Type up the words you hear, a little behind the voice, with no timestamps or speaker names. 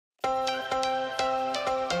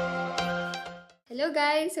Hello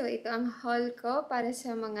guys! So ito ang haul ko para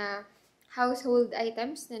sa mga household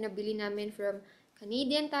items na nabili namin from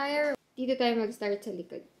Canadian Tire. Dito tayo mag-start sa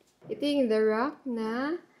likod. Ito yung The Rock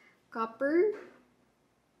na copper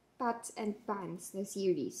pots and pans na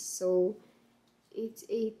series. So, it's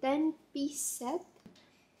a 10-piece set.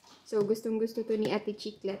 So, gustong-gusto to ni Ate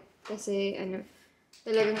Chiclet kasi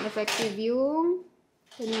talagang effective yung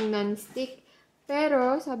kanyang non-stick.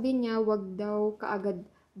 Pero, sabi niya, wag daw kaagad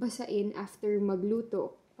basain after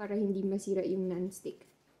magluto para hindi masira yung non-stick.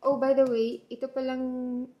 Oh, by the way, ito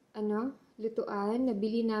palang lutuan,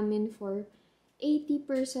 nabili namin for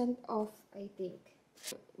 80% off, I think.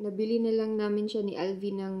 Nabili na lang namin siya ni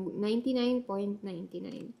Alvin ng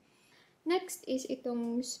 99.99. Next is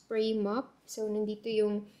itong spray mop. So, nandito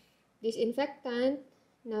yung disinfectant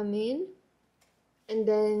namin. And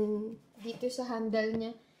then, dito sa handle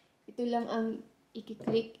niya, ito lang ang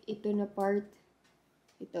i-click ito na part.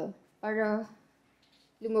 Ito, para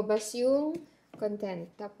lumabas yung content.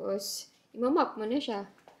 Tapos, imamap mo na siya.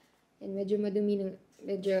 And medyo madumi na,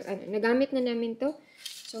 nagamit na namin to.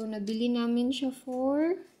 So, nabili namin siya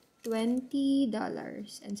for $20.79.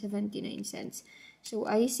 So,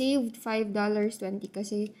 I saved $5.20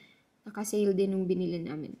 kasi naka-sale din nung binili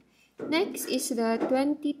namin. Next is the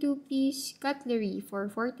 22-piece cutlery for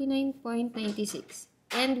 $49.96.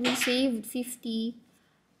 And we saved $50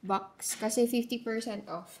 kasi 50%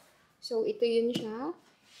 off. So, ito yun siya.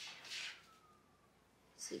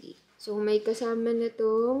 Sige. So, may kasama na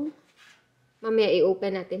itong mamaya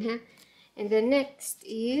i-open natin, ha? And then, next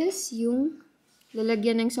is yung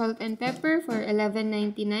lalagyan ng salt and pepper for $11.99.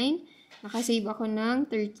 Nakasave ako ng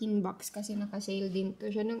 $13 kasi nakasale din to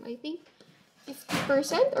siya ng, I think,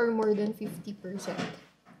 50% or more than 50%.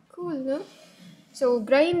 Cool, no? So,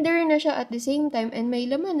 grinder na siya at the same time and may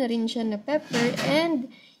laman na rin siya na pepper and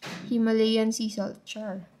Himalayan sea salt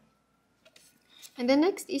char. And the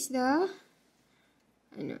next is the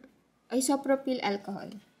isopropyl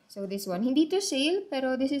alcohol. So, this one. Hindi to sale,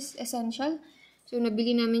 pero this is essential. So,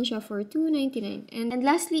 nabili namin siya for $2.99. And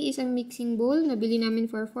lastly is a mixing bowl. Nabili namin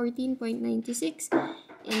for $14.96.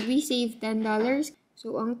 And we saved $10.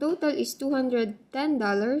 So, ang total is $210.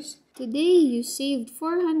 Today, you saved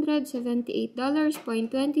 $478.26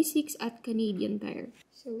 at Canadian Tire.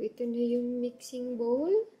 So, ito na yung mixing bowl.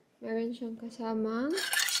 Meron siyang kasamang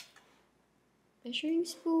measuring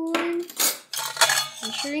spoon,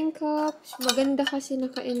 measuring cups. Maganda kasi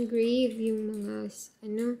naka-engrave yung mga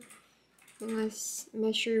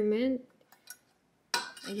measurement.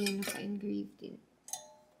 Ayan, naka-engrave din.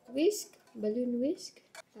 Whisk, balloon whisk.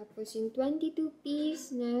 Tapos yung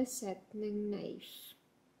 22-piece na set ng knife.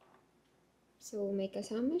 So, may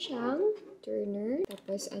kasama siyang turner.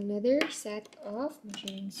 Tapos, another set of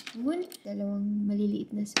measuring spoon. Dalawang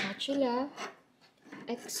maliliit na spatula.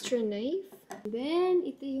 Extra knife. Then,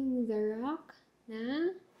 ito yung The Rock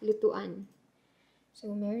na lutuan.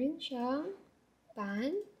 So, meron siyang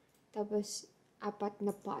pan. Tapos, 4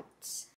 na pots.